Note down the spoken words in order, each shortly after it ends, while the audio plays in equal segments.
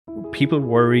people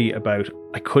worry about,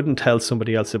 I couldn't tell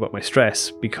somebody else about my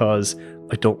stress because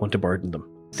I don't want to burden them.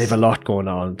 They've a lot going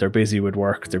on. They're busy with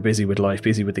work, they're busy with life,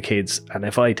 busy with the kids. And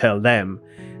if I tell them,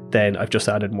 then I've just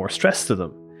added more stress to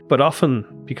them. But often,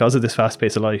 because of this fast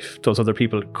pace of life, those other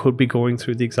people could be going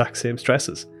through the exact same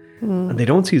stresses. And they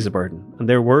don't see it as a burden. And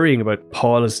they're worrying about,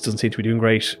 Paul doesn't seem to be doing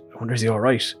great. I wonder, is he all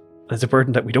right? And it's a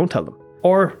burden that we don't tell them.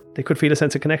 Or they could feel a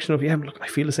sense of connection of, yeah, look, I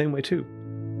feel the same way too.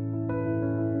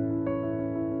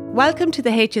 Welcome to the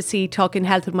HSE Talking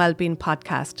Health and Wellbeing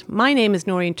podcast. My name is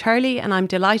Noreen Turley and I'm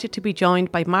delighted to be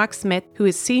joined by Mark Smith, who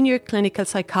is Senior Clinical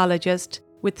Psychologist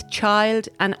with Child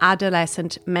and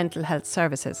Adolescent Mental Health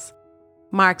Services.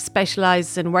 Mark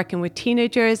specialises in working with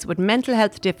teenagers with mental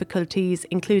health difficulties,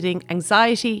 including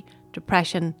anxiety,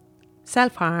 depression,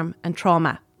 self-harm and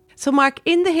trauma. So Mark,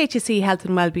 in the HSE Health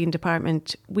and Wellbeing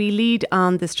Department, we lead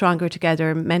on the Stronger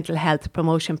Together Mental Health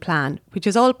Promotion Plan, which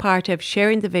is all part of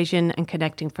sharing the vision and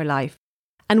connecting for life.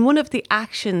 And one of the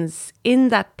actions in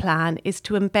that plan is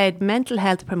to embed mental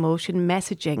health promotion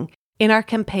messaging in our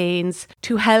campaigns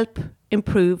to help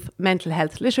improve mental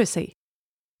health literacy.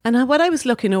 And when I was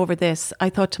looking over this, I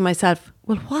thought to myself,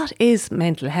 well, what is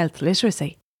mental health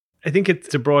literacy? I think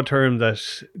it's a broad term that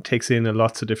takes in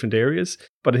lots of different areas.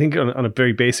 But I think on a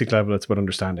very basic level, it's about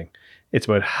understanding. It's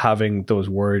about having those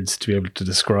words to be able to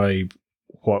describe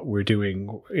what we're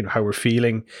doing, how we're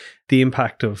feeling, the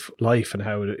impact of life and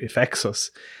how it affects us.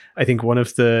 I think one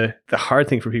of the hard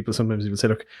thing for people sometimes, people say,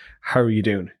 look, how are you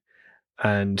doing?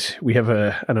 And we have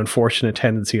an unfortunate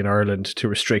tendency in Ireland to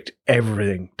restrict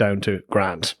everything down to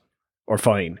grand or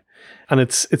fine. And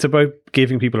it's about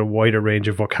giving people a wider range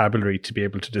of vocabulary to be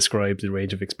able to describe the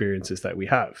range of experiences that we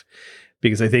have.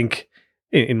 Because I think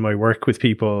in my work with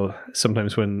people,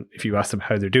 sometimes if you ask them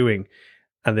how they're doing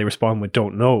and they respond with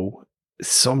don't know,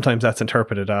 sometimes that's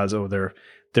interpreted as, oh, they're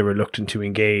reluctant to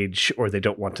engage or they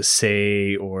don't want to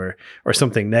say or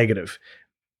something negative.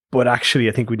 But actually,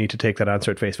 I think we need to take that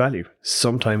answer at face value.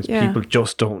 Sometimes people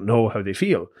just don't know how they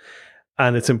feel.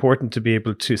 And it's important to be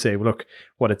able to say, well, look,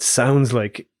 what it sounds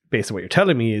like based on what you're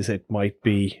telling me is it might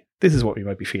be, this is what we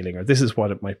might be feeling, or this is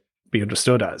what it might be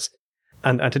understood as.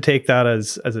 And to take that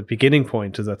as a beginning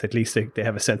point is that at least they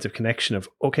have a sense of connection of,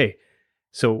 okay,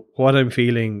 so what I'm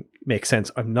feeling makes sense.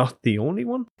 I'm not the only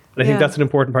one. And I think that's an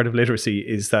important part of literacy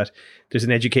is that there's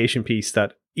an education piece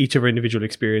that each of our individual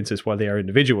experiences, while they are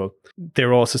individual,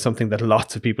 they're also something that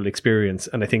lots of people experience.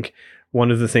 And I think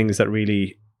one of the things that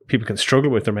really people can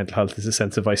struggle with their mental health is a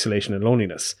sense of isolation and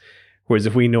loneliness. Whereas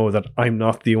if we know that I'm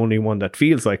not the only one that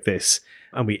feels like this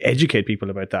and we educate people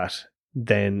about that,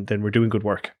 then we're doing good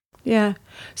work. Yeah.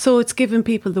 So it's giving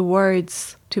people the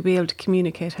words to be able to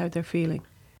communicate how they're feeling.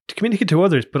 To communicate to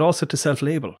others, but also to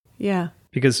self-label. Yeah.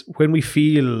 Because when we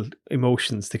feel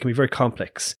emotions, they can be very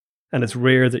complex. And it's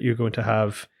rare that you're going to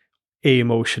have a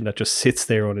emotion that just sits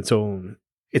there on its own.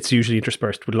 It's usually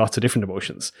interspersed with lots of different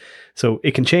emotions. So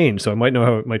it can change. So I might know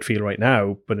how it might feel right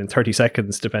now, but in 30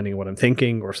 seconds, depending on what I'm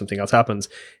thinking or if something else happens,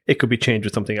 it could be changed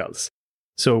with something else.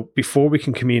 So before we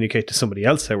can communicate to somebody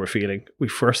else how we're feeling, we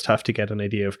first have to get an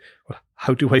idea of, well,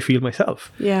 how do I feel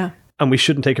myself? Yeah. And we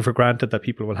shouldn't take it for granted that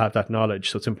people will have that knowledge.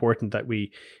 So it's important that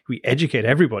we educate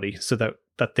everybody so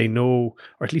that they know,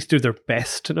 or at least do their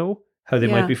best to know how they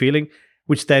might be feeling,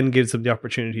 which then gives them the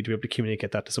opportunity to be able to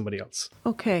communicate that to somebody else.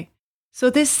 Okay. So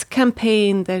this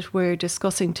campaign that we're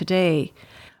discussing today,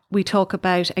 we talk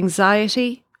about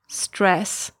anxiety,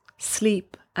 stress,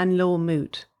 sleep and low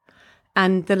mood.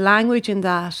 And the language in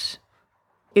that,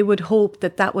 it would hope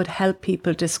that would help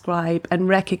people describe and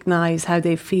recognise how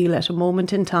they feel at a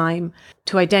moment in time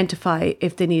to identify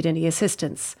if they need any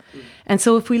assistance. And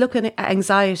so if we look at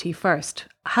anxiety first,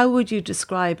 how would you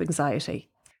describe anxiety?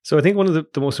 So I think one of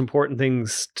the most important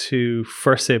things to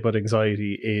first say about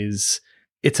anxiety is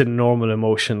it's a normal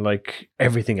emotion like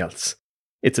everything else.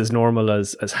 It's as normal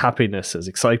as happiness, as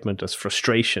excitement, as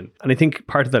frustration. And I think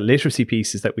part of that literacy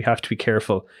piece is that we have to be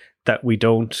careful that we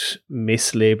don't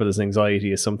mislabel as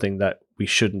anxiety as something that we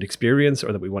shouldn't experience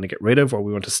or that we want to get rid of or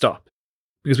we want to stop.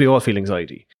 Because we all feel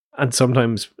anxiety. And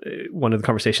sometimes one of the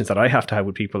conversations that I have to have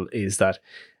with people is that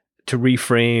to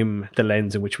reframe the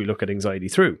lens in which we look at anxiety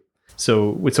through.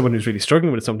 So with someone who's really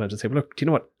struggling with it, sometimes I say, well, look, do you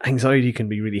know what? Anxiety can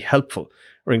be really helpful,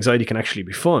 or anxiety can actually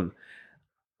be fun.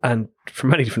 And for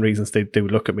many different reasons, they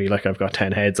would look at me like I've got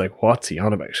 10 heads, like, what's he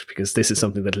on about? Because this is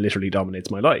something that literally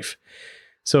dominates my life.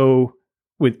 So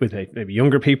with maybe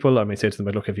younger people, I might say to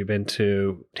them, look, have you been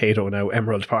to Tato, now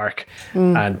Emerald Park?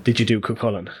 And did you do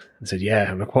Cuchulainn? I said,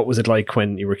 yeah. I'm like, what was it like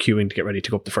when you were queuing to get ready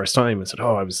to go up the first time? I said,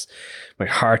 my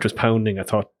heart was pounding. I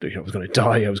thought I was going to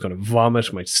die. I was going to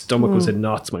vomit. My stomach was in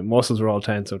knots. My muscles were all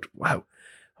tense. So, wow.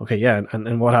 Okay, yeah.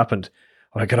 And what happened?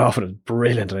 When I got off, it was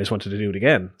brilliant and I just wanted to do it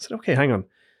again. I said, okay, hang on.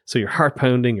 So your heart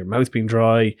pounding, your mouth being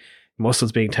dry,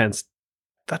 muscles being tense.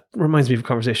 That reminds me of a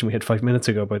conversation we had 5 minutes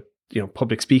ago about,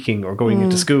 public speaking or going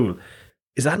into school.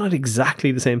 Is that not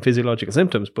exactly the same physiological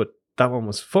symptoms? But that one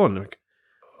was fun. Like,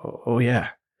 oh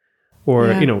yeah. Or,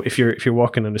 if you're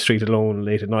walking on the street alone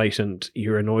late at night and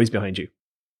you hear a noise behind you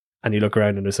and you look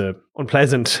around and there's a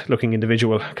unpleasant looking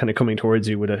individual kind of coming towards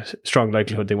you with a strong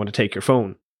likelihood they want to take your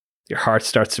phone. Your heart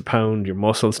starts to pound, your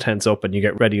muscles tense up and you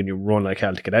get ready and you run like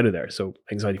hell to get out of there. So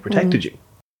anxiety protected you.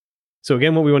 So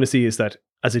again, what we want to see is that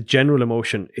as a general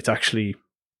emotion, it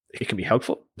can be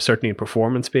helpful. Certainly in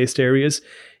performance-based areas,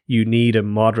 you need a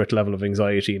moderate level of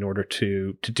anxiety in order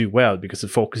to do well, because it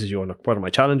focuses you on, look, what are my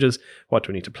challenges? What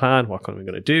do I need to plan? What am I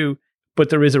going to do? But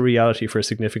there is a reality for a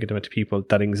significant amount of people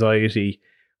that anxiety,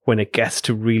 when it gets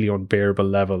to really unbearable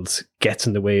levels, gets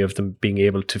in the way of them being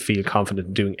able to feel confident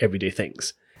in doing everyday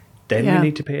things. Then we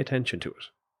need to pay attention to it.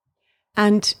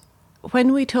 And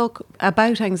when we talk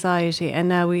about anxiety, and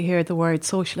now we hear the word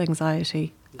social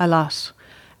anxiety a lot,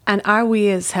 and are we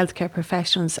as healthcare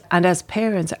professionals and as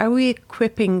parents, are we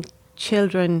equipping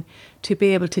children to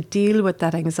be able to deal with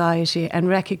that anxiety and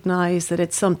recognise that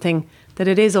it's something that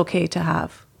it is okay to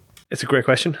have? It's a great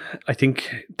question. I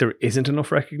think there isn't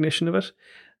enough recognition of it.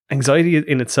 Anxiety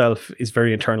in itself is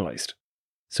very internalised.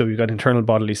 So you've got internal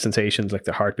bodily sensations like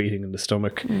the heart beating in the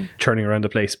stomach, churning around the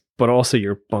place, but also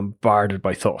you're bombarded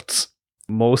by thoughts.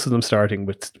 Most of them starting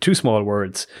with 2 small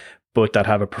words, but that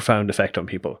have a profound effect on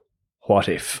people. What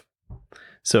if?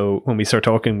 So when we start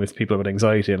talking with people about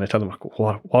anxiety and I tell them,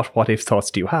 like, what if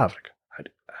thoughts do you have? Like,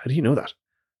 how do you know that?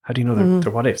 How do you know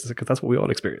they're what ifs? Because that's what we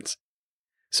all experience.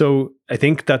 So I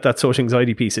think that social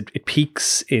anxiety piece, it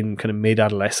peaks in kind of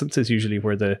mid-adolescence is usually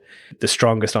where the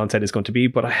strongest onset is going to be.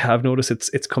 But I have noticed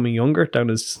it's coming younger, down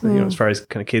as as far as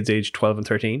kind of kids age 12 and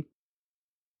 13.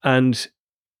 And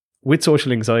with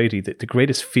social anxiety, the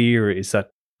greatest fear is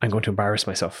that I'm going to embarrass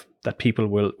myself, that people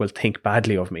will think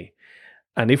badly of me.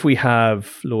 And if we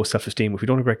have low self-esteem, if we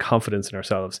don't have great confidence in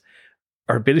ourselves,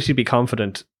 our ability to be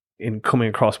confident in coming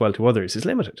across well to others is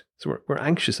limited. So we're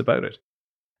anxious about it.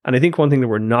 And I think one thing that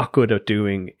we're not good at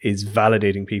doing is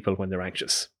validating people when they're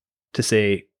anxious. To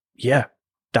say, yeah,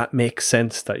 that makes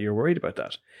sense that you're worried about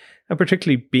that. And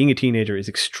particularly being a teenager is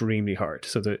extremely hard.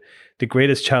 So the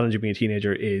greatest challenge of being a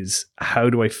teenager is, how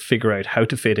do I figure out how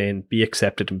to fit in, be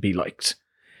accepted and be liked?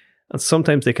 And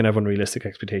sometimes they can have unrealistic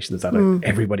expectations that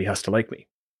everybody has to like me.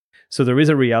 So there is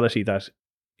a reality that,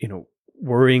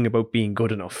 worrying about being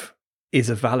good enough is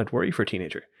a valid worry for a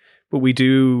teenager. But we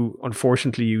do,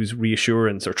 unfortunately, use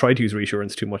reassurance or try to use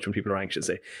reassurance too much when people are anxious.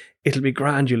 Say, it'll be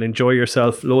grand, you'll enjoy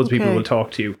yourself, loads of people will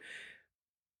talk to you.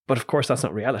 But of course, that's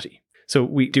not reality. So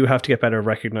we do have to get better at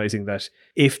recognizing that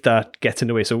if that gets in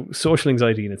the way. So social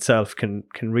anxiety in itself can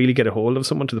really get a hold of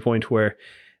someone to the point where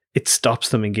it stops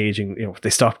them engaging. They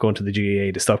stop going to the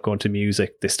GAA, they stop going to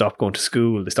music, they stop going to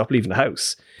school, they stop leaving the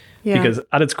house. Yeah. Because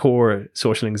at its core,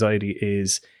 social anxiety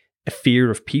is a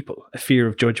fear of people, a fear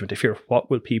of judgment, a fear of what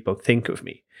will people think of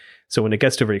me. So when it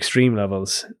gets to very extreme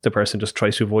levels, the person just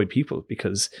tries to avoid people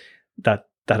because that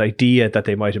idea that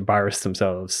they might embarrass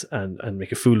themselves and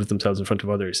make a fool of themselves in front of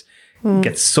others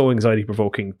gets so anxiety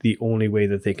provoking. The only way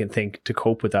that they can think to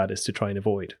cope with that is to try and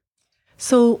avoid.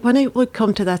 So when it would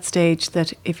come to that stage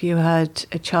that if you had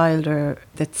a child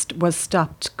that was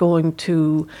stopped going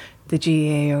to the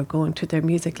GAA or going to their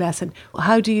music lesson,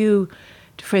 how do you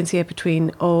differentiate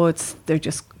between, they're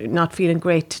just not feeling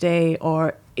great today,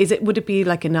 or would it be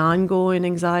like an ongoing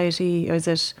anxiety, or is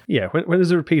it? Yeah, when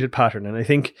there's a repeated pattern, and I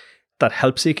think that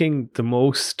help seeking, the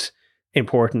most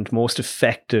important, most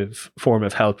effective form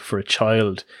of help for a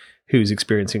child who's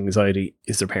experiencing anxiety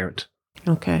is their parent.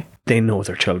 Okay. They know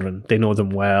their children, they know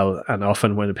them well, and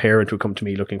often when a parent would come to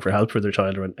me looking for help for their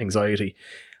child around anxiety,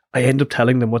 I end up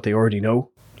telling them what they already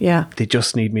know. Yeah. They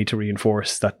just need me to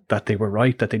reinforce that they were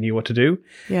right, that they knew what to do.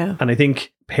 Yeah. And I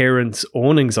think parents'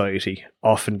 own anxiety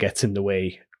often gets in the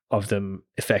way of them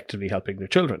effectively helping their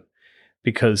children,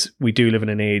 because we do live in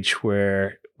an age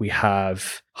where we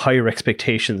have higher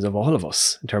expectations of all of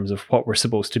us in terms of what we're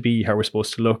supposed to be, how we're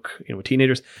supposed to look, with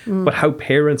teenagers, but how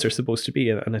parents are supposed to be.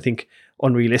 And I think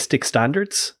unrealistic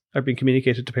standards are being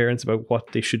communicated to parents about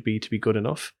what they should be to be good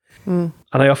enough. And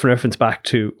I often reference back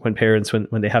to when parents,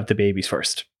 when they have the babies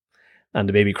first and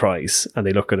the baby cries and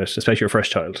they look at it, especially your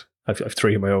first child. I've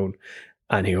 3 of my own,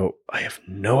 and you go, I have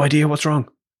no idea what's wrong.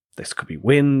 This could be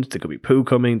wind, there could be poo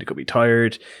coming, they could be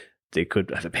tired, they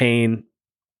could have a pain,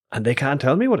 and they can't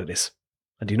tell me what it is.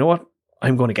 And you know what?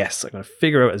 I'm going to guess. I'm going to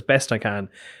figure out as best I can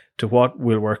to what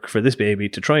will work for this baby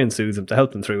to try and soothe them, to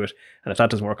help them through it. And if that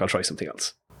doesn't work, I'll try something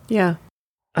else. Yeah.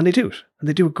 And they do it. And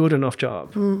they do a good enough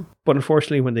job. But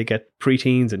unfortunately, when they get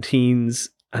preteens and teens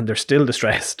and they're still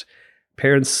distressed,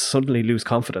 parents suddenly lose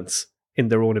confidence in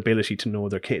their own ability to know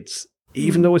their kids,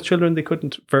 even though as children they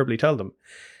couldn't verbally tell them.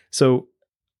 So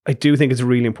I do think it's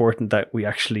really important that we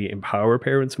actually empower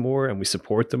parents more and we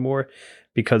support them more,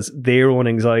 because their own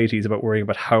anxiety is about worrying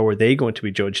about how are they going to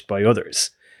be judged by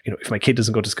others. If my kid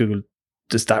doesn't go to school,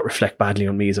 does that reflect badly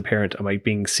on me as a parent? Am I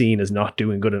being seen as not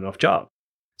doing a good enough job?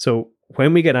 So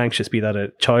when we get anxious, be that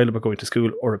a child about going to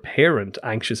school or a parent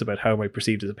anxious about how am I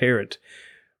perceived as a parent,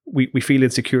 we feel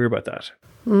insecure about that.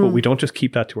 But we don't just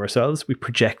keep that to ourselves, we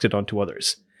project it onto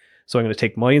others. So I'm going to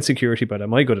take my insecurity about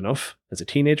am I good enough as a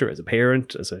teenager, as a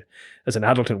parent, as an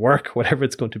adult in work, whatever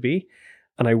it's going to be.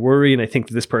 And I worry and I think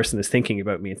that this person is thinking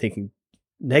about me and thinking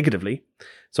negatively.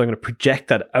 So I'm going to project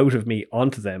that out of me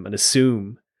onto them and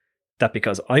assume that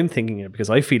because I'm thinking it, because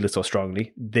I feel it so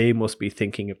strongly, they must be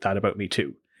thinking of that about me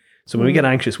too. So when we get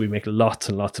anxious, we make lots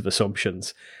and lots of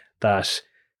assumptions that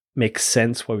make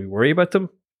sense why we worry about them,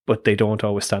 but they don't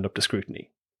always stand up to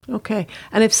scrutiny. Okay.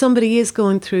 And if somebody is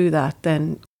going through that,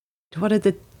 then what are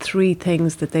the 3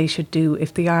 things that they should do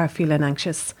if they are feeling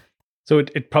anxious? So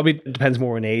it probably depends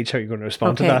more on age, how you're going to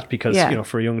respond to that, because,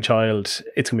 for a young child,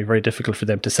 it's going to be very difficult for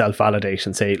them to self-validate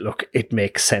and say, look, it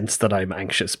makes sense that I'm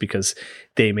anxious, because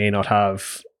they may not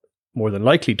have, more than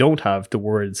likely don't have the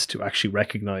words to actually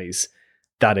recognize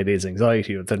that it is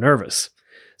anxiety or they're nervous.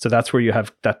 So that's where you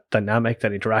have that dynamic,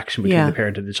 that interaction between the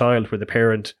parent and the child, where the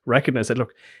parent recognizes that,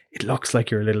 look, it looks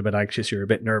like you're a little bit anxious, you're a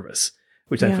bit nervous,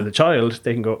 which then for the child,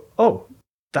 they can go, oh,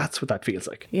 that's what that feels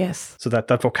like. Yes. So that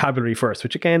vocabulary first,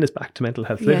 which again is back to mental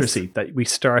health literacy, that we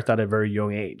start at a very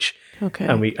young age. Okay.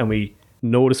 And we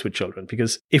notice with children,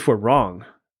 because if we're wrong,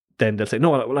 then they'll say, no,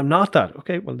 well, I'm not that.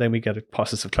 Okay, well, then we get a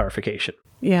process of clarification.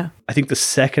 Yeah. I think the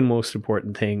second most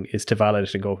important thing is to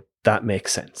validate and go, that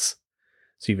makes sense.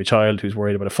 So you have a child who's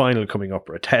worried about a final coming up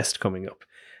or a test coming up,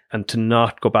 and to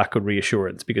not go back with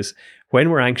reassurance, because when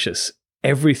we're anxious,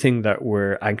 everything that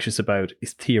we're anxious about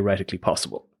is theoretically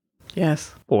possible.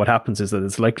 Yes. But what happens is that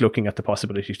it's like looking at the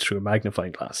possibilities through a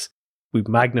magnifying glass. We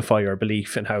magnify our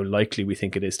belief in how likely we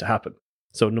think it is to happen.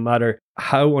 So no matter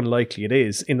how unlikely it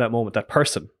is, in that moment, that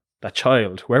person, that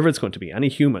child, whoever it's going to be, any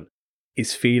human,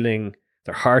 is feeling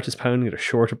their heart is pounding, they're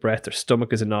short of breath, their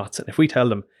stomach is in knots. And if we tell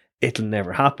them it'll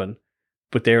never happen,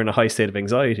 but they're in a high state of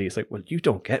anxiety, it's like, well, you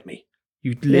don't get me.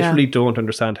 You literally don't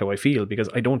understand how I feel, because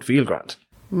I don't feel grand.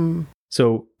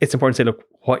 So it's important to say, look,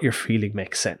 what you're feeling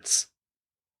makes sense.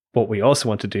 What we also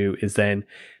want to do is then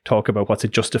talk about what's a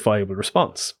justifiable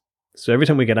response. So every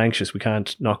time we get anxious, we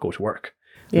can't not go to work.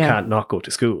 We can't not go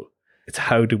to school. It's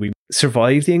how do we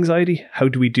survive the anxiety? How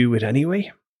do we do it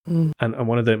anyway? And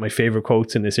one of my favorite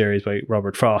quotes in this area is by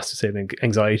Robert Frost, saying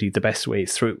anxiety, the best way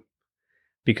is through.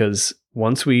 Because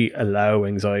once we allow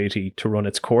anxiety to run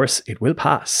its course, it will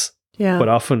pass. Yeah. But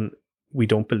often we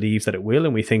don't believe that it will,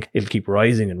 and we think it'll keep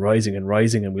rising and rising and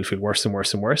rising, and we'll feel worse and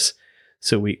worse and worse.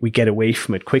 So we get away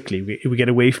from it quickly. We get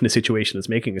away from the situation that's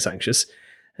making us anxious,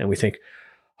 and we think,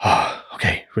 oh,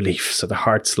 okay, relief. So the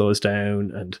heart slows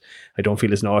down and I don't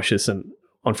feel as nauseous. And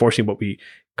unfortunately, what we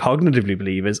cognitively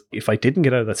believe is if I didn't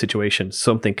get out of that situation,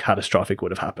 something catastrophic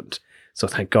would have happened. So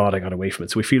thank God I got away from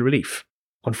it. So we feel relief.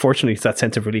 Unfortunately, that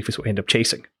sense of relief is what we end up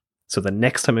chasing. So the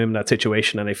next time I'm in that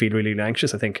situation and I feel really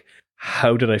anxious, I think,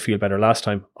 how did I feel better last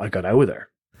time? I got out of there.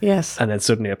 Yes. And then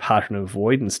suddenly a pattern of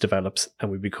avoidance develops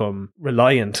and we become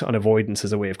reliant on avoidance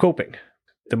as a way of coping.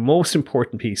 The most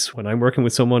important piece when I'm working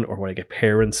with someone or when I get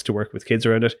parents to work with kids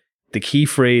around it, the key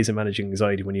phrase in managing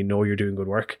anxiety when you know you're doing good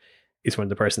work is when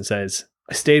the person says,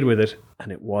 I stayed with it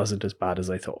and it wasn't as bad as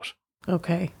I thought.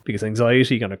 Okay. Because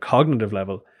anxiety on a cognitive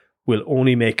level will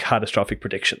only make catastrophic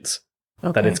predictions.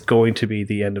 Okay. That it's going to be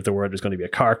the end of the world. There's going to be a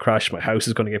car crash. My house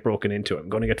is going to get broken into. I'm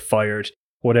going to get fired,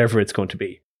 whatever it's going to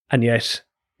be. And yet,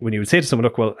 when you would say to someone,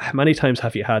 look, well, how many times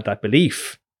have you had that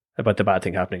belief about the bad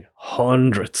thing happening?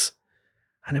 Hundreds.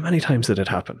 And how many times did it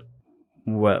happen?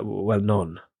 Well,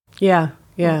 none. Yeah,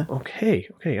 yeah. Okay.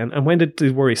 And when did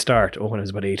the worry start? Oh, when I was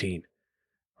about 18.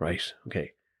 Right,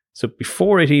 okay. So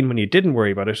before 18, when you didn't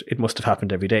worry about it, it must have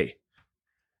happened every day.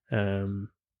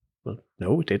 Well,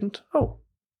 no, it didn't. Oh.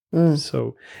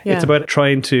 So it's about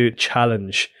trying to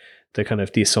challenge the kind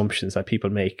of the assumptions that people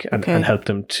make and help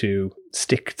them to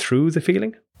stick through the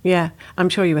feeling. Yeah, I'm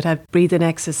sure you would have breathing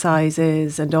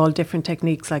exercises and all different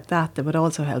techniques like that would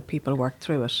also help people work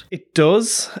through it. It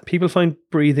does. People find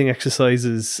breathing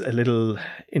exercises a little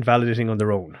invalidating on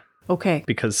their own. Okay.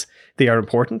 Because they are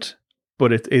important,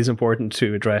 but it is important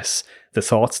to address the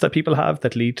thoughts that people have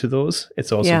that lead to those.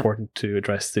 It's also important to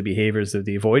address the behaviors of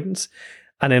the avoidance.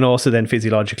 And then also then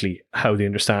physiologically, how they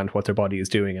understand what their body is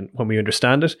doing. And when we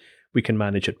understand it, we can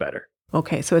manage it better.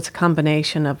 Okay, so it's a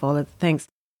combination of all of the things.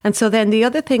 And so then the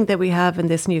other thing that we have in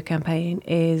this new campaign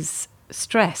is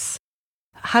stress.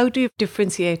 How do you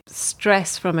differentiate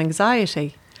stress from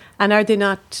anxiety? And are they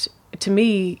not, to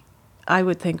me, I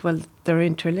would think, well, they're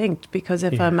interlinked, because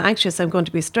if I'm anxious, I'm going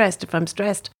to be stressed. If I'm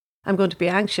stressed, I'm going to be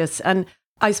anxious. And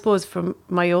I suppose from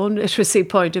my own literacy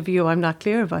point of view, I'm not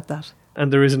clear about that.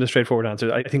 And there isn't a straightforward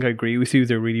answer. I think I agree with you.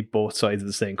 They're really both sides of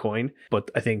the same coin. But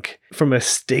I think from a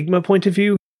stigma point of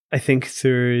view, I think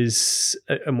there's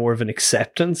a more of an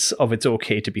acceptance of it's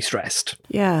okay to be stressed.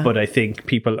 Yeah. But I think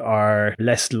people are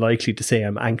less likely to say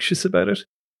I'm anxious about it,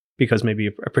 because maybe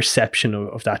a perception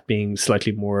of that being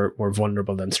slightly more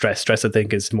vulnerable than stress. Stress, I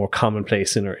think, is more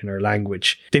commonplace in our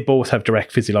language. They both have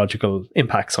direct physiological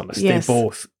impacts on us. Yes. They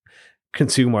both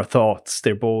consume our thoughts.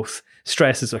 They're both,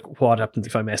 stress is like, what happens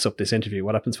if I mess up this interview?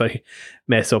 What happens if I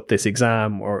mess up this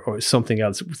exam or something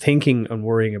else? Thinking and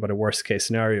worrying about a worst case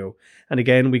scenario. And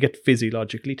again, we get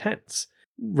physiologically tense.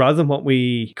 Rather than what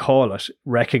we call it,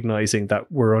 recognizing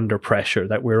that we're under pressure,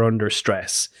 that we're under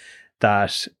stress,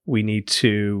 that we need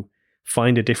to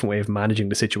find a different way of managing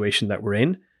the situation that we're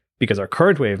in, because our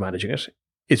current way of managing it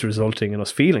is resulting in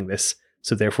us feeling this.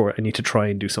 So therefore, I need to try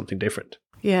and do something different.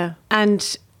 Yeah.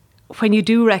 And when you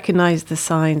do recognise the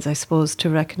signs, I suppose, to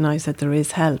recognise that there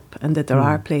is help and that there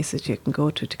are places you can go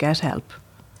to get help,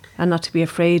 and not to be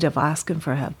afraid of asking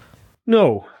for help.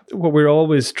 No, what we're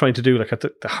always trying to do, like at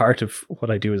the heart of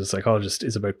what I do as a psychologist,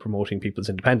 is about promoting people's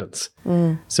independence.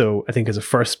 So I think as a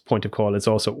first point of call, it's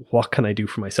also, what can I do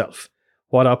for myself?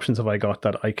 What options have I got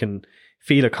that I can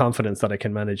feel a confidence that I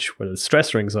can manage, whether it's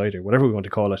stress or anxiety or whatever we want to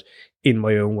call it, in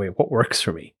my own way? What works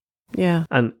for me? Yeah.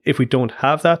 And if we don't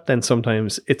have that, then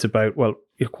sometimes it's about, well,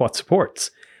 what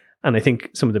supports? And I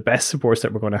think some of the best supports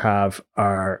that we're going to have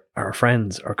are our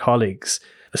friends, our colleagues,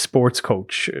 a sports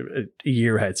coach, a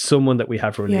year ahead, someone that we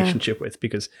have a relationship with,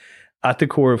 because at the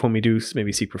core of when we do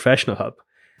maybe seek professional help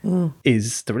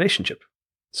is the relationship.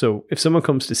 So if someone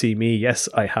comes to see me, yes,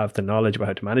 I have the knowledge about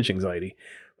how to manage anxiety,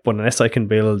 but unless I can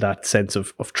build that sense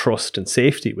of trust and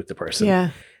safety with the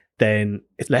person, then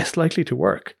it's less likely to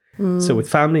work. So with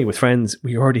family, with friends,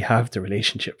 we already have the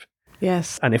relationship.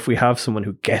 Yes. And if we have someone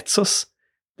who gets us,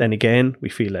 then again, we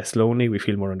feel less lonely, we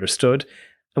feel more understood,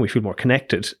 and we feel more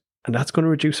connected. And that's going to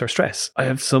reduce our stress. I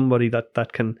have somebody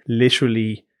that can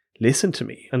literally listen to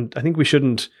me. And I think we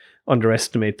shouldn't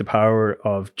underestimate the power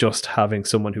of just having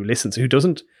someone who listens, who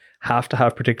doesn't have to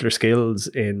have particular skills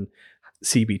in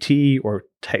CBT or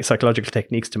psychological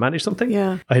techniques to manage something.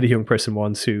 Yeah. I had a young person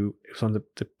once who, it was one of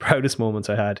the proudest moments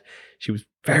I had. She was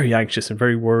very anxious and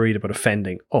very worried about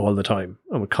offending all the time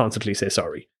and would constantly say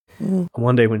sorry. And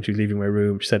one day when she was leaving my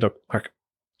room, she said, "Look, Mark,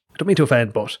 I don't mean to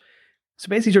offend, but so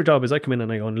basically your job is I come in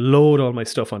and I unload all my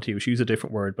stuff onto you." She used a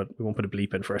different word, but we won't put a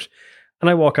bleep in for it.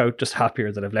 And I walk out just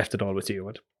happier that I've left it all with you.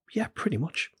 And yeah, pretty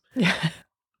much. Yeah.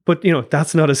 But,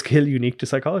 that's not a skill unique to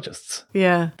psychologists.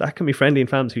 Yeah. That can be friendly and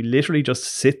families who literally just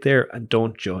sit there and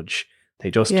don't judge.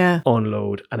 They just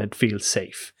unload and it feels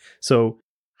safe. So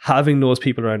having those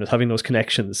people around us, having those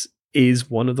connections is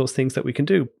one of those things that we can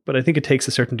do. But I think it takes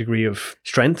a certain degree of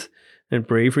strength and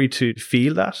bravery to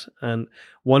feel that. And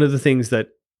one of the things that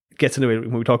gets in the way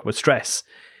when we talk about stress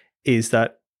is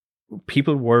that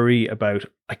people worry about,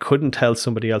 I couldn't tell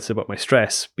somebody else about my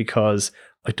stress because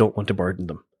I don't want to burden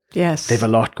them. Yes. They've a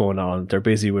lot going on. They're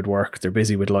busy with work. They're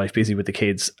busy with life, busy with the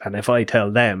kids. And if I tell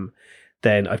them,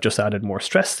 then I've just added more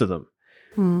stress to them.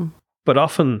 But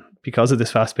often, because of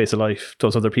this fast pace of life,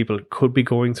 those other people could be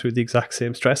going through the exact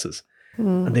same stresses.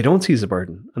 And they don't see it as a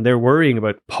burden. And they're worrying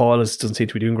about, Paul doesn't seem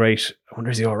to be doing great. I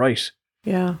wonder, is he all right?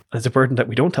 Yeah. And it's a burden that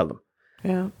we don't tell them.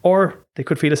 Yeah. Or they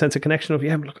could feel a sense of connection of,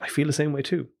 look, I feel the same way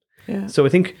too. Yeah. So I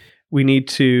think we need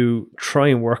to try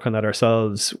and work on that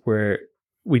ourselves, where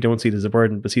we don't see it as a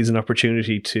burden, but see it as an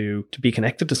opportunity to be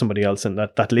connected to somebody else. And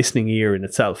that listening ear in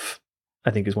itself,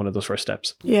 I think, is one of those first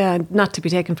steps. Yeah, not to be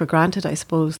taken for granted, I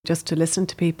suppose, just to listen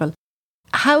to people.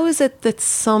 How is it that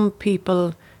some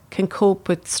people can cope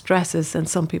with stresses and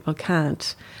some people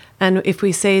can't? And if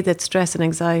we say that stress and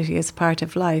anxiety is part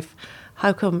of life,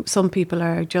 how come some people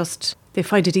are just, they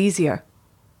find it easier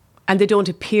and they don't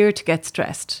appear to get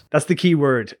stressed? That's the key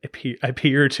word,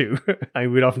 appear to. I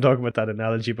would often talk about that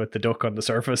analogy, but the duck on the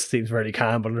surface seems very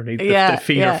calm, but underneath the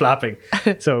feet are flapping.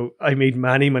 So I meet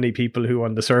many people who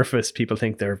on the surface, people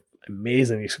think they're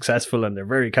amazingly successful and they're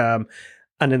very calm.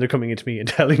 And then they're coming into me and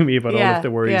telling me about all of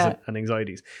the worries and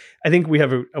anxieties. I think we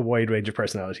have a wide range of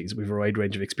personalities. We have a wide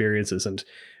range of experiences, and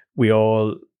we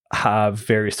all have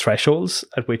various thresholds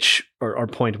at which, or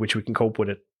point at which we can cope with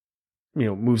it,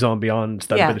 moves on beyond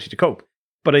that ability to cope.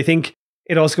 But I think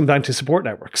it also comes down to support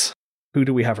networks. Who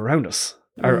do we have around us?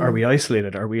 Are we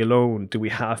isolated? Are we alone? Do we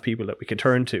have people that we can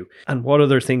turn to? And what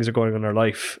other things are going on in our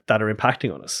life that are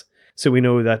impacting on us? So we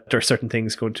know that there are certain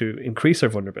things going to increase our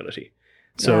vulnerability.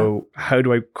 So how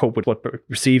do I cope with what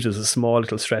perceived as a small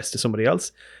little stress to somebody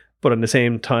else? But at the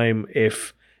same time,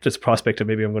 if there's a prospect of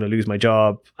maybe I'm going to lose my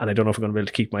job and I don't know if I'm going to be able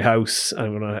to keep my house and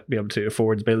I'm going to be able to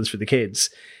afford the bills for the kids,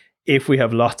 if we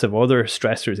have lots of other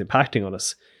stressors impacting on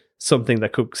us, something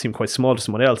that could seem quite small to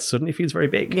someone else suddenly feels very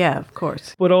big. Yeah, of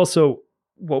course. But also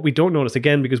what we don't notice,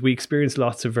 again, because we experience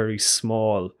lots of very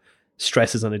small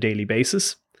stresses on a daily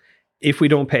basis, if we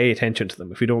don't pay attention to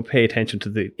them, if we don't pay attention to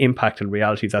the impact and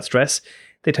reality of that stress,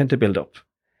 they tend to build up.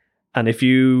 And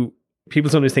people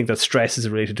sometimes think that stress is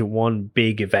related to one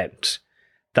big event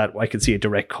that I can see a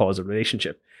direct causal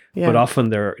relationship. Yeah. But often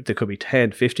there could be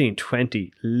 10, 15,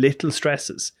 20 little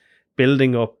stresses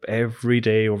building up every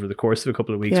day over the course of a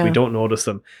couple of weeks. Yeah. We don't notice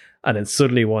them. And then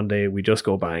suddenly one day we just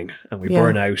go bang and we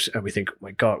burn out and we think, oh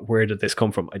my God, where did this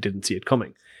come from? I didn't see it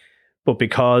coming. But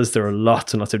because there are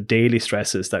lots and lots of daily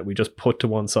stresses that we just put to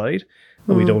one side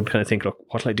and we don't kind of think, look,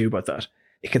 what will I do about that?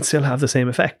 It can still have the same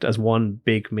effect as one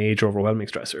big, major, overwhelming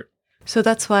stressor. So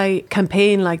that's why a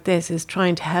campaign like this is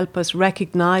trying to help us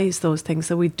recognise those things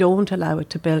so we don't allow it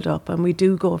to build up and we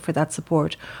do go for that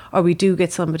support, or we do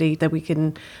get somebody that we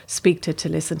can speak to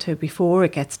listen to before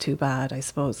it gets too bad, I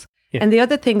suppose. Yeah. And the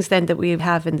other things then that we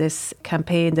have in this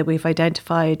campaign that we've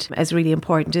identified as really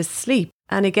important is sleep.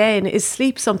 And again, is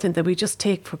sleep something that we just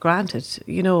take for granted?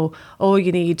 You know, oh,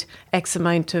 you need X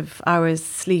amount of hours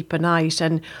sleep a night.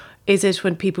 And is it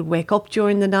when people wake up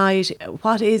during the night?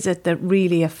 What is it that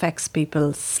really affects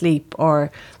people's sleep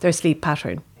or their sleep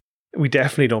pattern? We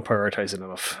definitely don't prioritise it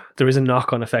enough. There is a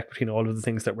knock-on effect between all of the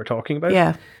things that we're talking about.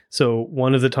 Yeah. So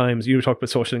one of the times, you talked about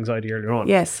social anxiety earlier on.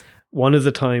 Yes. One of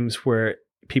the times where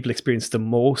people experience the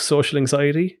most social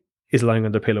anxiety is lying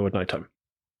on their pillow at nighttime,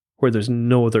 where there's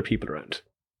no other people around.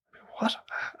 What?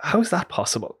 How is that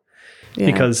possible? Yeah.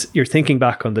 Because you're thinking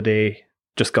back on the day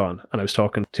just gone, and I was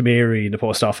talking to Mary in the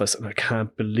post office, and I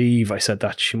can't believe I said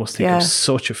that. She must think I'm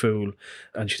such a fool,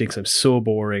 and she thinks I'm so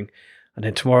boring. And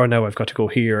then tomorrow now I've got to go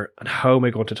here, and how am I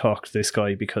going to talk to this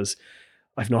guy because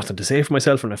I've nothing to say for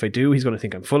myself, and if I do, he's going to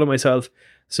think I'm full of myself.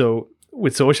 So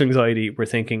with social anxiety, we're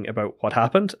thinking about what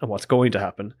happened and what's going to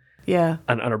happen. Yeah.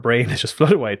 And our brain is just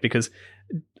flooded with it because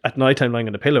at nighttime lying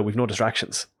on the pillow, we've no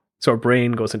distractions. So our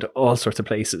brain goes into all sorts of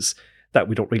places that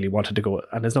we don't really want it to go,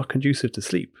 and is not conducive to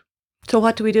sleep. So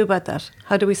what do we do about that?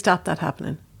 How do we stop that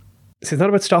happening? So it's not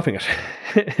about stopping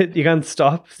it. You can't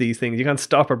stop these things. You can't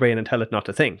stop our brain and tell it not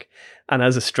to think. And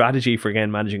as a strategy for,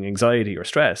 again, managing anxiety or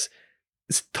stress,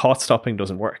 thought stopping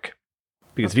doesn't work.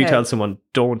 Because if you tell someone,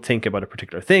 don't think about a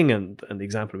particular thing, and the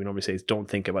example we normally say is, don't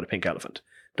think about a pink elephant.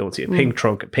 Don't see a pink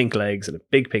trunk and pink legs and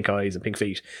big pink eyes and pink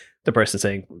feet. The person's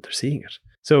saying, well, they're seeing it.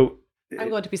 So I'm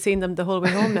going to be seeing them the whole way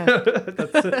home now.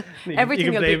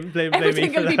 Everything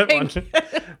will be pink.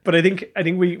 But I think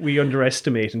we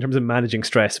underestimate, in terms of managing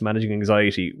stress, managing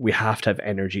anxiety, we have to have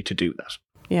energy to do that.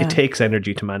 Yeah. It takes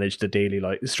energy to manage the daily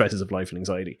stresses of life and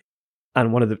anxiety.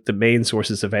 And one of the main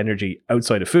sources of energy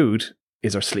outside of food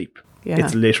is our sleep. Yeah.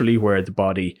 It's literally where the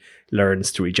body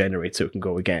learns to regenerate so it can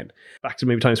go again. Back to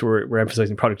maybe times where we're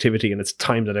emphasizing productivity and it's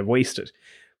time that I've wasted.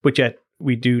 But yet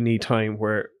we do need time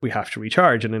where we have to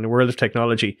recharge. And in the world of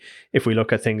technology, if we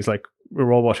look at things like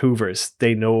robot hoovers,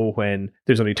 they know when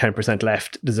there's only 10%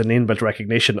 left. There's an inbuilt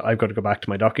recognition. I've got to go back to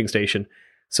my docking station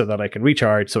so that I can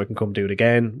recharge, so I can come do it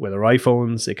again. With our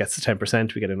iPhones, it gets to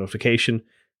 10%. We get a notification.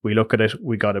 We look at it.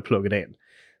 We got to plug it in.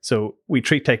 So we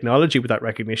treat technology with that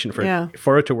recognition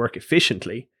for it to work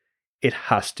efficiently. It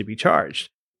has to be charged.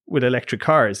 With electric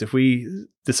cars, if we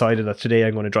decided that today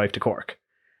I'm going to drive to Cork,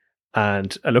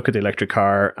 and I look at the electric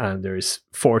car and there's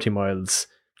 40 miles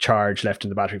charge left in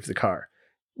the battery for the car,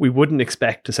 we wouldn't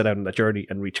expect to set out on that journey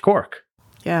and reach Cork.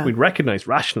 Yeah. We'd recognize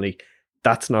rationally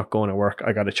that's not going to work.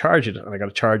 I got to charge it, and I got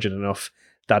to charge it enough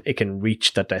that it can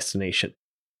reach that destination.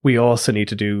 We also need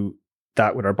to do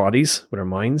that with our bodies, with our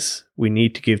minds. We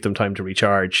need to give them time to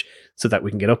recharge so that we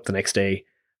can get up the next day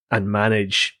and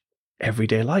manage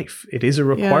everyday life. It is a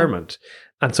requirement.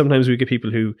 Yeah. And sometimes we get people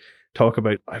who talk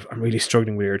about, I'm really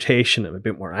struggling with irritation. I'm a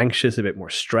bit more anxious, a bit more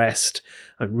stressed.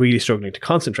 I'm really struggling to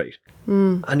concentrate.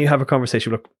 And you have a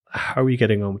conversation, look, how are you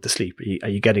getting on with the sleep? Are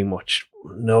you getting much?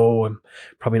 No, I'm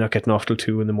probably not getting off till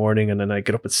 2 a.m. and then I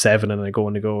get up at 7 and I go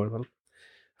on to go. Well,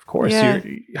 of course,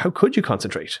 how could you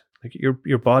concentrate? Like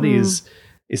your body is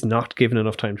not given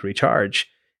enough time to recharge.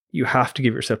 You have to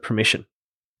give yourself permission,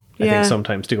 I think,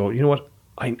 sometimes to go, you know what,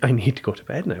 I need to go to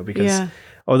bed now, because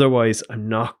otherwise I'm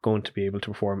not going to be able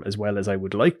to perform as well as I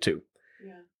would like to.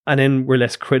 Yeah. And then we're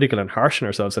less critical and harsh on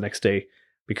ourselves the next day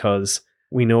because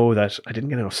we know that I didn't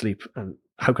get enough sleep and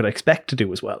how could I expect to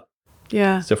do as well?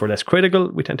 Yeah. So if we're less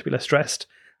critical, we tend to be less stressed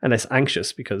and less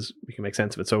anxious because we can make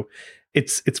sense of it. So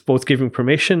it's both giving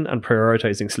permission and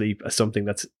prioritizing sleep as something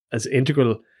that's as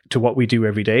integral to what we do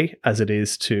every day as it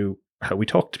is to how we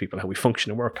talk to people, how we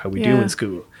function at work, how we do in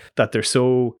school, that they're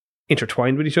so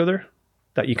intertwined with each other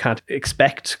that you can't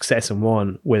expect success in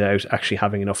one without actually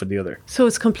having enough of the other. So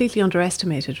it's completely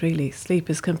underestimated, really. Sleep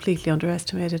is completely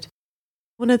underestimated.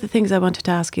 One of the things I wanted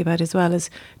to ask you about as well is,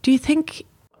 do you think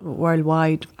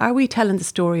worldwide, are we telling the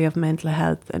story of mental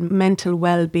health and mental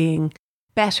well-being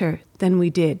better than we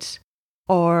did?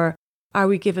 Or are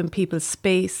we giving people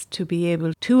space to be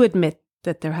able to admit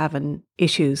that they're having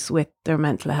issues with their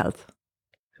mental health?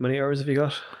 How many hours have you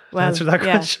got to Well, answer that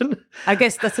question? I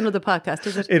guess that's another podcast,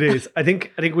 is it? It is. I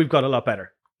think we've got a lot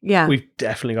better. Yeah. We've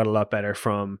definitely got a lot better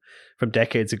from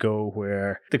decades ago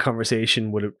where the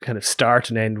conversation would kind of start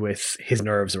and end with his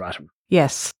nerves are at him.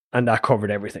 Yes. And that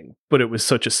covered everything. But it was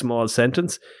such a small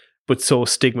sentence, but so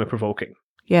stigma provoking.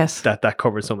 Yes. That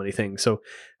covered so many things. So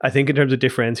I think in terms of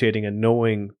differentiating and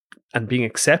knowing and being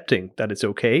accepting that it's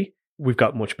okay, we've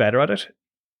got much better at it.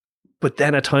 But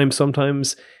then at times,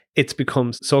 sometimes it's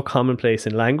become so commonplace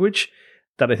in language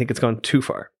that I think it's gone too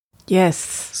far. Yes.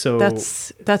 So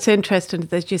that's interesting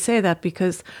that you say that,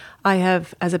 because I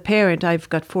have, as a parent, I've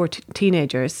got 4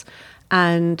 teenagers,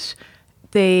 and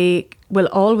they will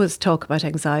always talk about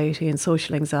anxiety and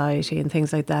social anxiety and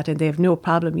things like that, and they have no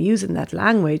problem using that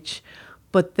language.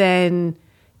 But then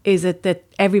is it that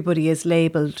everybody is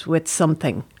labelled with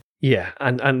something? Yeah,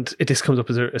 and it just comes up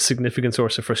as a significant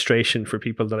source of frustration for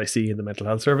people that I see in the mental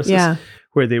health services,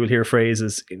 where they will hear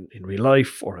phrases in real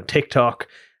life or on TikTok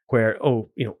where,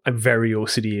 I'm very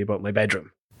OCD about my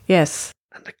bedroom. Yes.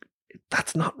 And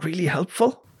that's not really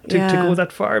helpful to go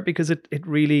that far, because it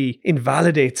really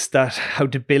invalidates that how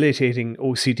debilitating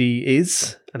OCD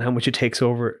is and how much it takes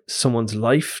over someone's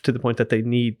life to the point that they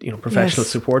need, professional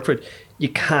support for it. You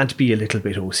can't be a little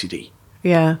bit OCD.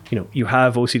 Yeah. You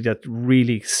have OCD that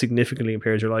really significantly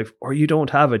impairs your life, or you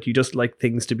don't have it. You just like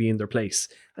things to be in their place,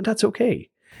 and that's okay.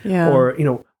 Yeah.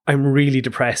 Or, I'm really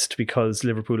depressed because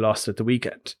Liverpool lost at the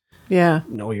weekend. Yeah.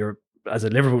 No, you're, as a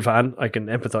Liverpool fan, I can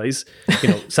empathize,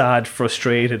 sad,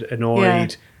 frustrated,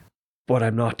 annoyed, but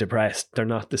I'm not depressed. They're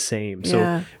not the same.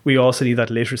 So we also need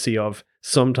that literacy of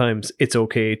sometimes it's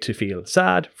okay to feel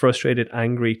sad, frustrated,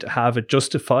 angry, to have a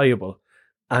justifiable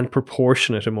and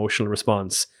proportionate emotional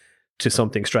response to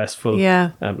something stressful,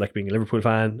 like being a Liverpool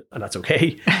fan, and that's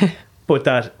okay. But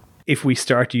that if we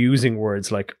start using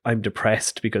words like I'm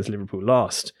depressed because Liverpool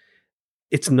lost,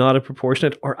 it's not a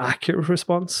proportionate or accurate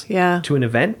response to an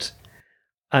event.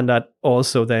 And that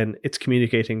also then it's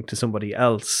communicating to somebody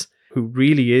else who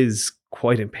really is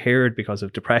quite impaired because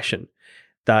of depression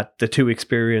that the two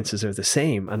experiences are the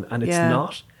same, and it's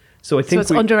not. So I think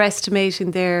it's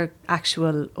underestimating their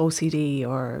actual OCD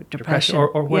or depression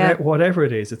or whatever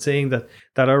it is. It's saying that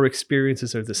our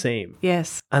experiences are the same.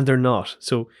 Yes. And they're not.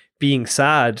 So being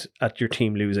sad at your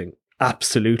team losing,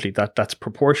 absolutely, that's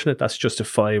proportionate, that's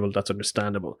justifiable, that's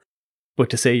understandable. But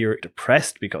to say you're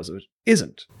depressed because of it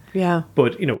isn't. Yeah.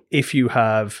 But, if you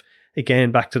have,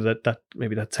 again, back to that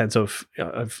maybe that sense of,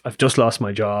 I've just lost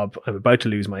my job, I'm about to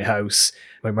lose my house,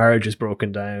 my marriage is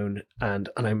broken down, and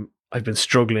I've been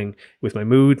struggling with my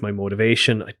mood, my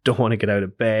motivation. I don't want to get out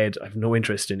of bed. I have no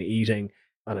interest in eating,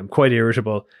 and I'm quite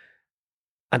irritable.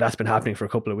 And that's been happening for a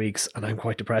couple of weeks, and I'm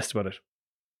quite depressed about it.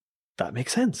 That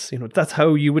makes sense. That's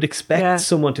how you would expect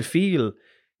someone to feel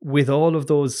with all of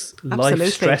those life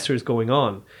stressors going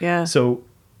on. Yeah. So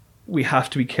we have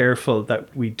to be careful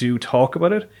that we do talk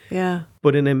about it,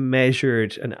 but in a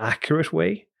measured and accurate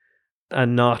way,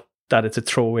 and not that it's a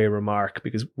throwaway remark,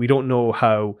 because we don't know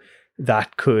how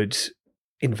that could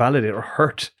invalidate or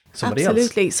hurt somebody else.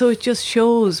 Absolutely. So it just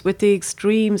shows with the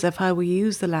extremes of how we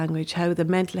use the language, how the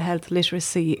mental health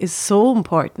literacy is so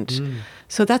important.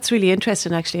 So that's really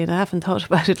interesting, actually, and I haven't thought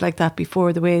about it like that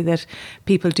before, the way that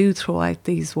people do throw out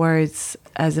these words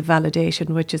as a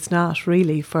validation, which it's not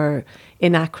really, for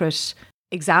inaccurate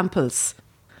examples.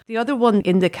 The other one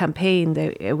in the campaign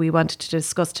that we wanted to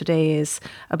discuss today is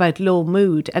about low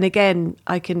mood. And again,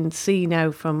 I can see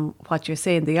now from what you're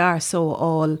saying, they are so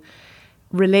all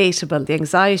relatable. The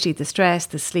anxiety, the stress,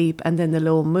 the sleep, and then the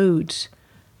low mood.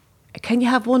 Can you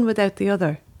have one without the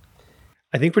other?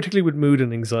 I think particularly with mood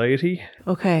and anxiety,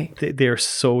 they're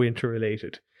so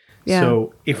interrelated. Yeah.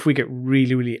 So if we get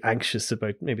really, really anxious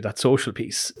about maybe that social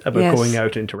piece, about going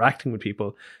out and interacting with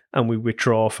people, and we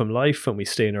withdraw from life and we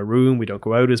stay in our room, we don't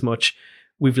go out as much,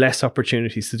 we've less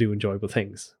opportunities to do enjoyable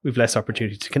things. We've less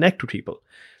opportunity to connect with people.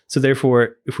 So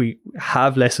therefore, if we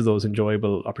have less of those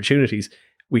enjoyable opportunities,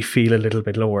 we feel a little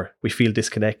bit lower. We feel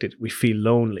disconnected. We feel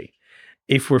lonely.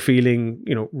 If we're feeling,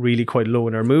 really quite low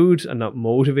in our mood and not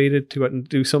motivated to go out and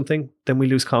do something, then we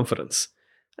lose confidence.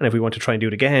 And if we want to try and do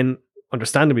it again,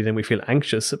 understandably, then we feel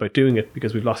anxious about doing it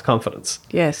because we've lost confidence.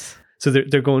 Yes. So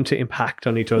they're going to impact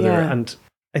on each other. Yeah. And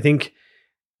I think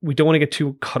we don't want to get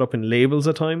too caught up in labels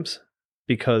at times,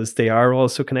 because they are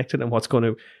also connected, and what's going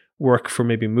to work for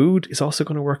maybe mood is also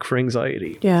going to work for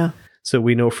anxiety. Yeah. So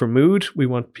we know for mood, we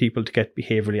want people to get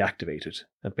behaviorally activated.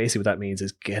 And basically what that means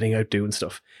is getting out doing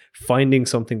stuff, finding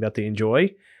something that they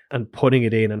enjoy and putting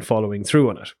it in and following through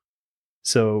on it.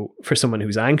 So for someone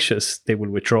who's anxious, they will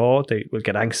withdraw, they will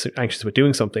get anxious about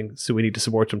doing something. So we need to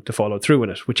support them to follow through on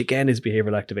it, which again is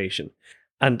behavioral activation.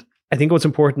 And I think what's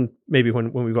important maybe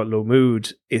when we've got low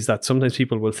mood is that sometimes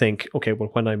people will think, okay, well,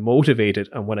 when I'm motivated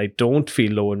and when I don't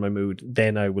feel low in my mood,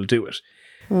 then I will do it.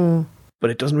 But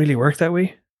it doesn't really work that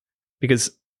way,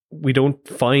 because we don't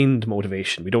find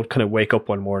motivation. We don't kind of wake up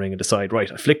one morning and decide, right,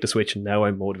 I flicked the switch and now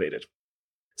I'm motivated.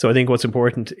 So I think what's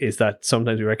important is that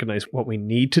sometimes we recognize what we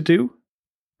need to do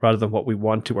rather than what we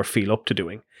want to or feel up to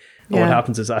doing. And what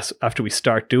happens is after we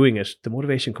start doing it, the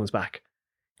motivation comes back,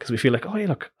 because we feel like, oh, hey,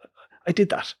 look, I did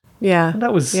that. Yeah. And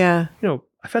that was, I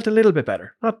felt a little bit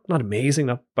better. Not amazing,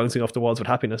 not bouncing off the walls with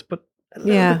happiness, but a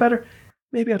little bit better.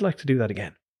 Maybe I'd like to do that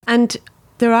again. And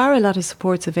there are a lot of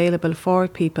supports available for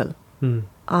people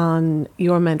on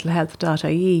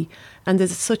yourmentalhealth.ie. And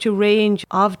there's such a range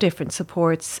of different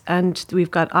supports. And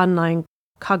we've got online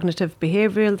cognitive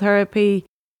behavioural therapy.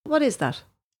 What is that?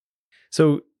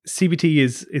 So CBT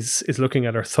is looking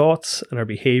at our thoughts and our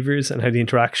behaviours and how the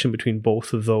interaction between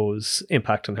both of those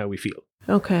impact on how we feel.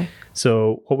 Okay.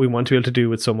 So what we want to be able to do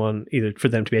with someone, either for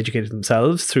them to be educated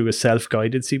themselves through a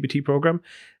self-guided CBT program,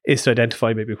 is to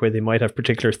identify maybe where they might have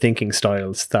particular thinking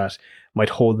styles that might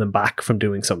hold them back from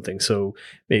doing something. So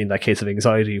maybe in that case of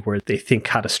anxiety, where they think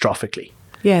catastrophically.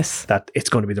 Yes. That it's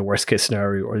going to be the worst case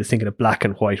scenario, or they think in a black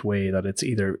and white way that it's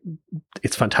either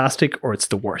it's fantastic or it's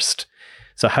the worst.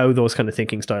 So how those kind of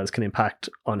thinking styles can impact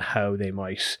on how they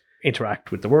might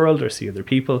interact with the world or see other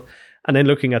people. And then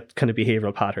looking at kind of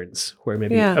behavioral patterns where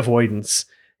maybe avoidance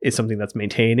is something that's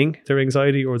maintaining their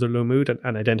anxiety or their low mood,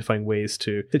 and identifying ways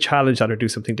to challenge that or do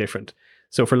something different.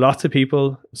 So for lots of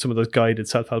people, some of those guided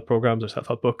self-help programs or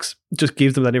self-help books just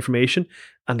give them that information,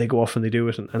 and they go off and they do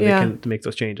it, and they can make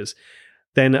those changes.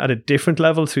 Then at a different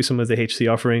level, through some of the HC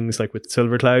offerings, like with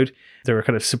SilverCloud, there are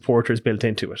kind of supporters built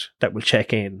into it that will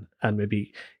check in and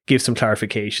maybe give some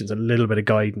clarifications, a little bit of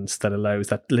guidance that allows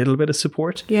that little bit of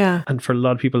support. Yeah. And for a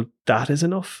lot of people, that is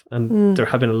enough. And there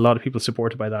have been a lot of people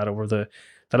supported by that over the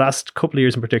last couple of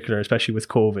years in particular, especially with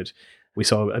COVID. We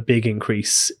saw a big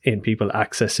increase in people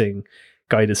accessing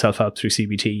guided self-help through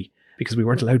CBT because we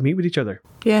weren't allowed to meet with each other.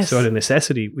 Yes. So out of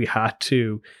necessity, we had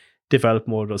to develop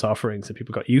more of those offerings, and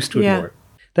people got used to it more.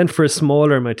 Then for a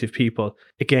smaller amount of people,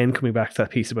 again, coming back to that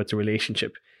piece about the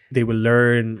relationship, they will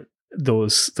learn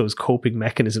those coping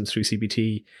mechanisms through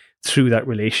CBT, through that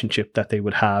relationship that they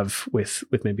would have with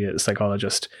maybe a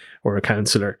psychologist or a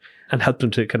counselor, and help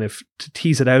them to kind of to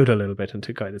tease it out a little bit and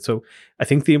to guide it. So I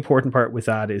think the important part with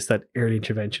that is that early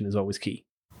intervention is always key.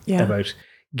 About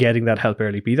getting that help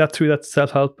early, be that through that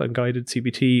self-help and guided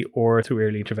CBT or through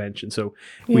early intervention. So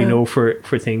we know for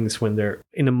things when they're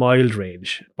in a mild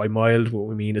range. By mild, what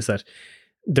we mean is that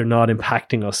they're not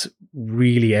impacting us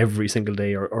really every single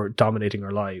day or dominating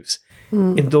our lives.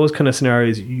 In those kind of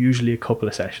scenarios, usually a couple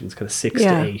of sessions, kind of 6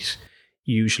 to 8,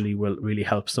 usually will really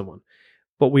help someone.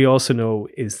 What we also know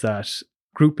is that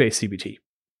group-based CBT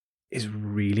is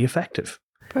really effective.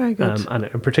 Very good. And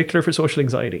in particular for social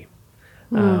anxiety.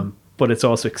 But it's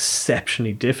also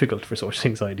exceptionally difficult for social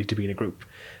anxiety to be in a group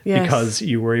because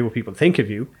you worry what people think of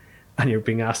you, and you're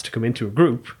being asked to come into a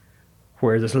group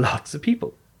where there's lots of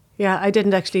people. Yeah, I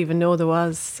didn't actually even know there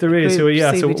was. There is. So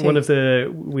CBT.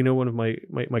 So one of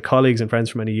my colleagues and friends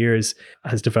for many years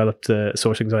has developed a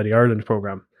Social Anxiety Ireland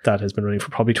program that has been running for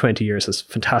probably 20 years. Has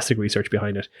fantastic research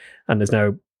behind it, and has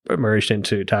now emerged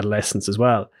into adolescence as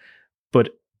well. But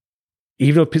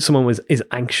even if someone is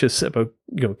anxious about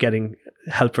getting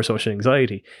help for social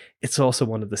anxiety, it's also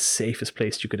one of the safest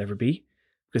places you could ever be,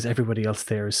 because everybody else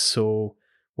there is so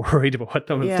worried about what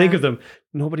they'll think of them.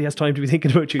 Nobody has time to be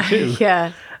thinking about you too.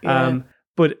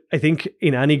 But I think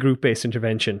in any group-based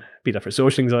intervention, be that for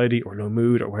social anxiety or low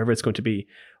mood or wherever it's going to be,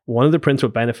 one of the principal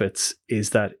benefits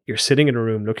is that you're sitting in a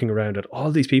room looking around at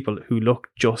all these people who look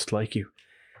just like you.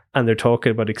 and they're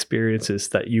talking about experiences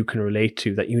that you can relate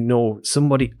to, that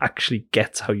somebody actually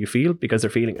gets how you feel because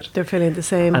they're feeling it. They're feeling the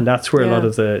same. And that's where a lot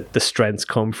of the strengths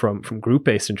come from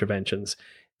group-based interventions,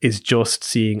 is just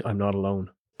seeing I'm not alone.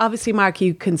 Obviously, Mark,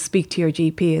 you can speak to your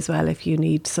GP as well if you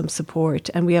need some support.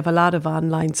 And we have a lot of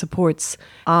online supports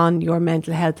on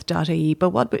yourmentalhealth.ie. But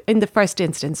what, in the first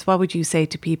instance, what would you say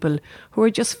to people who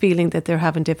are just feeling that they're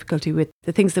having difficulty with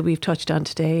the things that we've touched on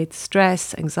today? It's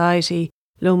stress, anxiety,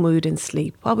 low mood and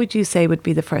sleep. What would you say would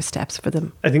be the first steps for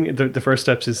them? I think the first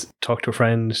steps is talk to a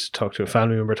friend, talk to a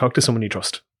family member, talk to someone you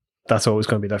trust. That's always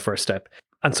going to be that first step.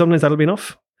 And sometimes that'll be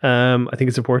enough. I think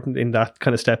it's important in that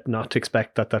kind of step not to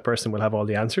expect that person will have all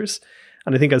the answers.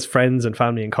 And I think as friends and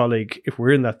family and colleague, if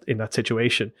we're in that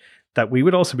situation, that we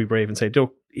would also be brave and say,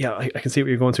 I can see what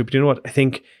you're going through, but you know what? I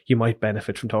think you might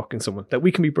benefit from talking to someone. That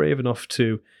we can be brave enough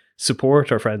to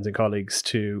support our friends and colleagues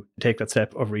to take that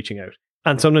step of reaching out.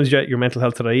 And sometimes your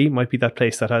mentalhealth.ie might be that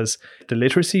place that has the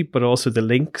literacy, but also the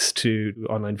links to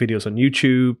online videos on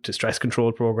YouTube, to stress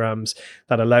control programs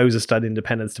that allows us that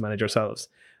independence to manage ourselves.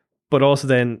 But also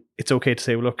then it's okay to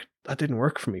say, well, look, that didn't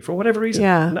work for me for whatever reason.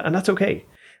 Yeah. And that's okay.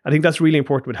 I think that's really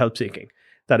important with help seeking.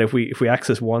 That if we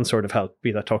access one sort of help,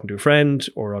 be that talking to a friend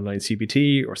or online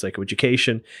CBT or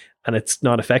psychoeducation, and it's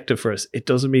not effective for us, it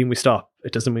doesn't mean we stop.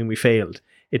 It doesn't mean we failed.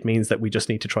 It means that we just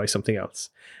need to try something else.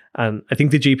 And I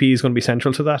think the GP is going to be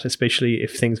central to that, especially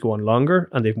if things go on longer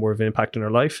and they have more of an impact in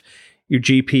our life. Your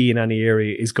GP in any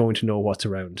area is going to know what's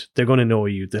around. They're going to know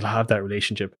you. They'll have that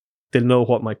relationship. They'll know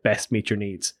what might best meet your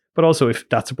needs. But also if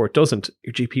that support doesn't,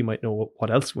 your GP might know what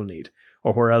else we'll need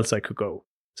or where else I could go.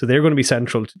 So they're going to be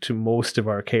central to most of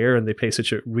our care, and they play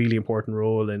such a really important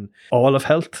role in all of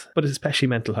health, but especially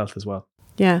mental health as well.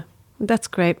 Yeah, that's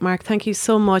great, Mark. Thank you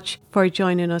so much for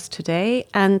joining us today.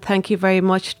 And thank you very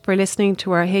much for listening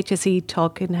to our HSE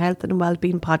Talking Health and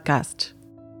Wellbeing podcast.